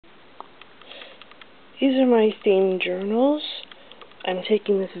These are my themed journals. I'm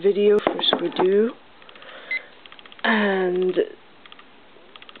taking this video for Squidoo, and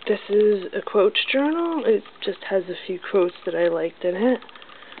this is a quotes journal. It just has a few quotes that I liked in it.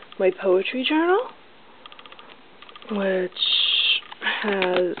 My poetry journal, which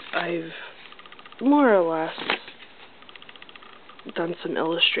I've more or less done some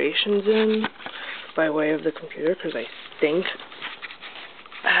illustrations in by way of the computer because I stink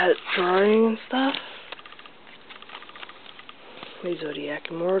at drawing and stuff. My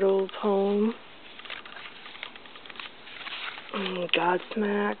Zodiac Immortal poem,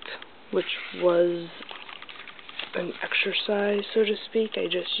 Godsmacked, which was an exercise, so to speak. I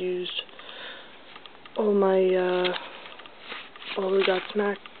just used all the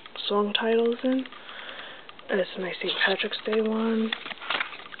Godsmacked song titles in. This is my St. Patrick's Day one,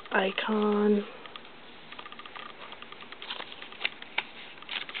 Icon,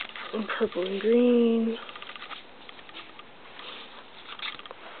 Purple and Green,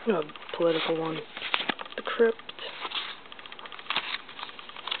 a political one, The Crypt,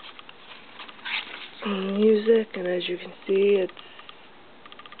 music, and as you can see, it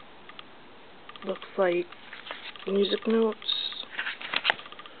looks like music notes.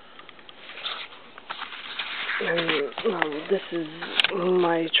 And this is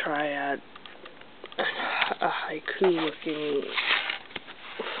my try at a haiku-looking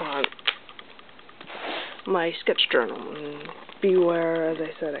font. My sketch journal. And beware, as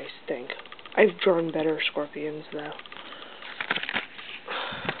I said, I stink. I've drawn better scorpions, though.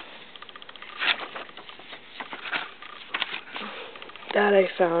 That I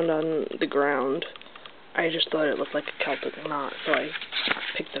found on the ground. I just thought it looked like a Celtic knot, so I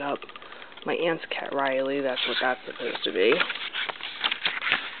picked it up. My aunt's cat, Riley, that's what that's supposed to be.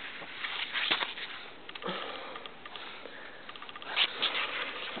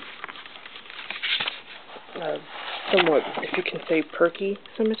 Somewhat, if you can say, perky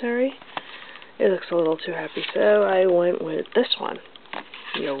cemetery. It looks a little too happy, so I went with this one.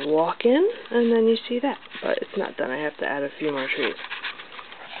 You walk in, and then you see that. But it's not done. I have to add a few more trees.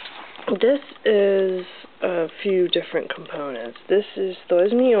 This is a few different components. This is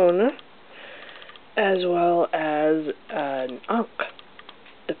Thor's as well as an Ankh,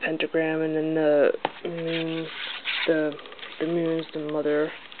 the pentagram, and then the moon, the moon's the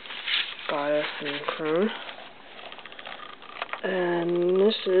mother goddess and crone. And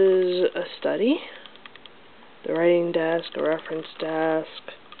this is a study, the writing desk, a reference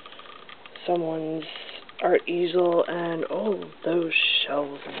desk, someone's art easel, and all those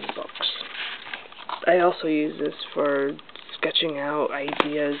shelves and books. I also use this for sketching out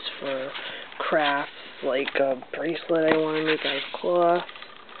ideas for crafts, like a bracelet I want to make out of cloth.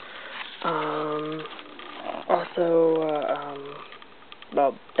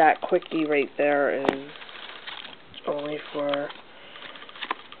 Well, that quickie right there is only for,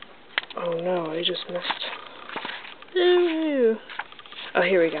 oh no, I just missed. Ooh. Oh,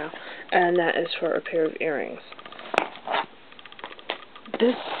 here we go. And that is for a pair of earrings.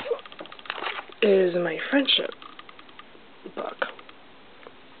 This is my friendship book.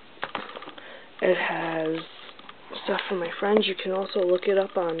 It has stuff for my friends. You can also look it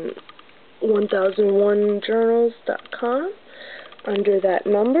up on 1001journals.com under that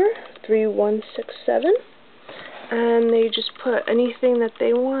number, 3167. And they just put anything that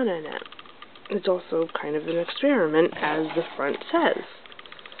they want in it. It's also kind of an experiment, as the front says.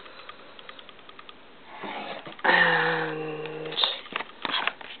 And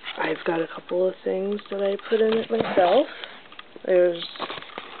I've got a couple of things that I put in it myself. There's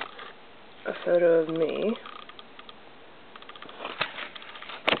a photo of me.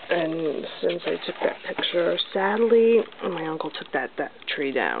 And since I took that picture, sadly, my uncle took that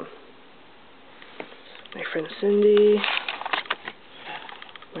tree down. My friend Cindy,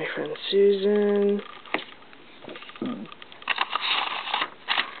 my friend Susan,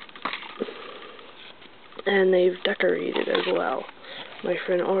 and they've decorated as well. My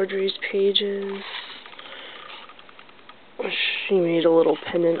friend Audrey's pages, she made a little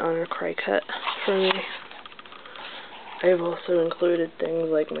pendant on her Cricut for me. I've also included things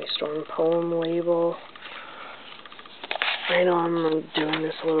like my storm poem label. I know I'm doing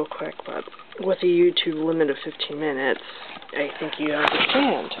this a little quick, but with a YouTube limit of 15 minutes, I think you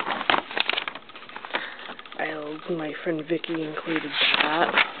understand. My friend Vicky included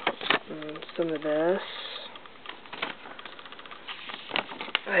that, and some of this.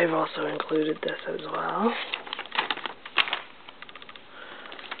 I've also included this as well.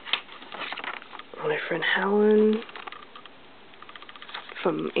 My friend Helen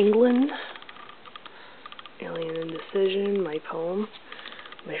from England, Alien Indecision, my poem.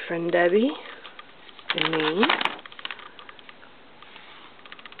 My friend Debbie, in Maine.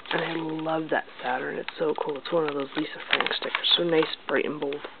 And I love that Saturn. It's so cool. It's one of those Lisa Frank stickers. So nice, bright and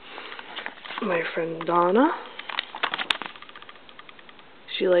bold. My friend Donna.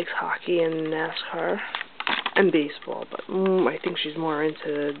 She likes hockey and NASCAR and baseball, but I think she's more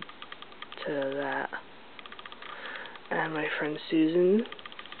into that. And my friend Susan.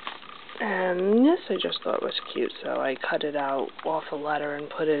 And this I just thought was cute, so I cut it out off a letter and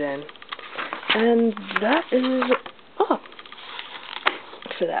put it in. And that is all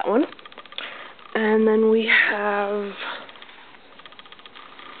for that one. And then we have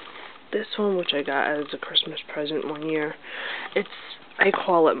this one, which I got as a Christmas present one year. I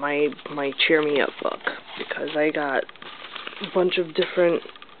call it my Cheer Me Up book, because I got a bunch of different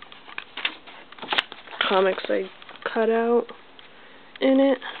comics I cut out in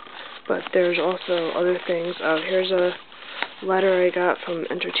it, but there's also other things. Here's a letter I got from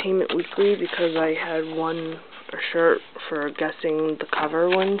Entertainment Weekly, because I had won a shirt for guessing the cover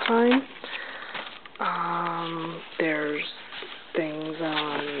one time. There's things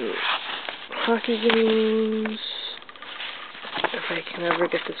on hockey games, if I can ever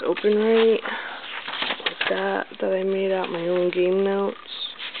get this open right, like that I made out my own game notes,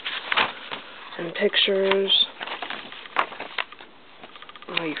 and pictures.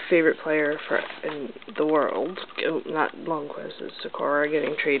 My favorite player in the world, not Lundqvist, is Sakura,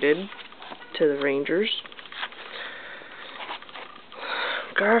 getting traded to the Rangers.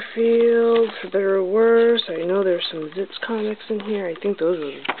 Garfield, for better or worse. I know there's some Zits comics in here. I think those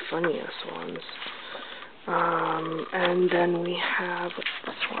are the funniest ones. And then we have, what's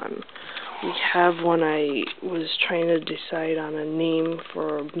this one? We have one I was trying to decide on a name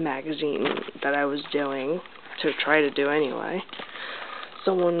for a magazine that I was doing, to try to do anyway.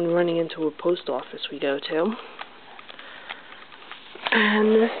 Someone running into a post office we go to.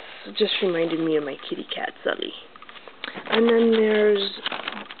 And this just reminded me of my kitty cat, Sully. And then there's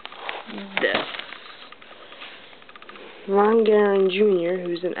this. Ron Guerin Jr.,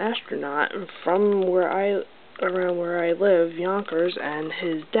 who's an astronaut from around where I live, Yonkers, and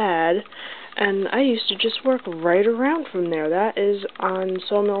his dad. And I used to just work right around from there. That is on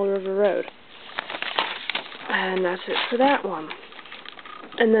Sawmill River Road. And that's it for that one.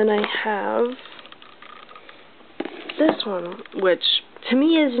 And then I have this one, which to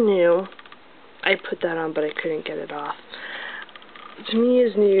me is new. I put that on, but I couldn't get it off. To me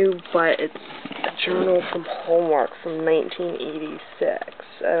is new, but it's a journal from Hallmark from 1986.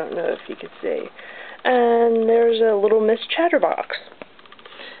 I don't know if you could see. And there's a little Miss Chatterbox.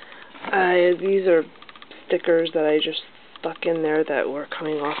 These are stickers that I just stuck in there that were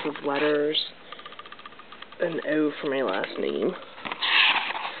coming off of letters. An O for my last name.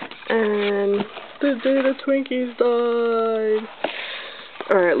 And the day the Twinkies died.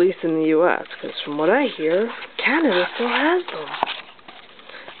 Or at least in the U.S., because from what I hear, Canada still has them.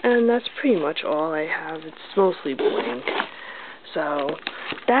 And that's pretty much all I have. It's mostly blank. So,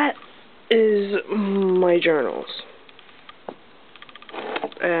 that is my journals.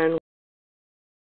 And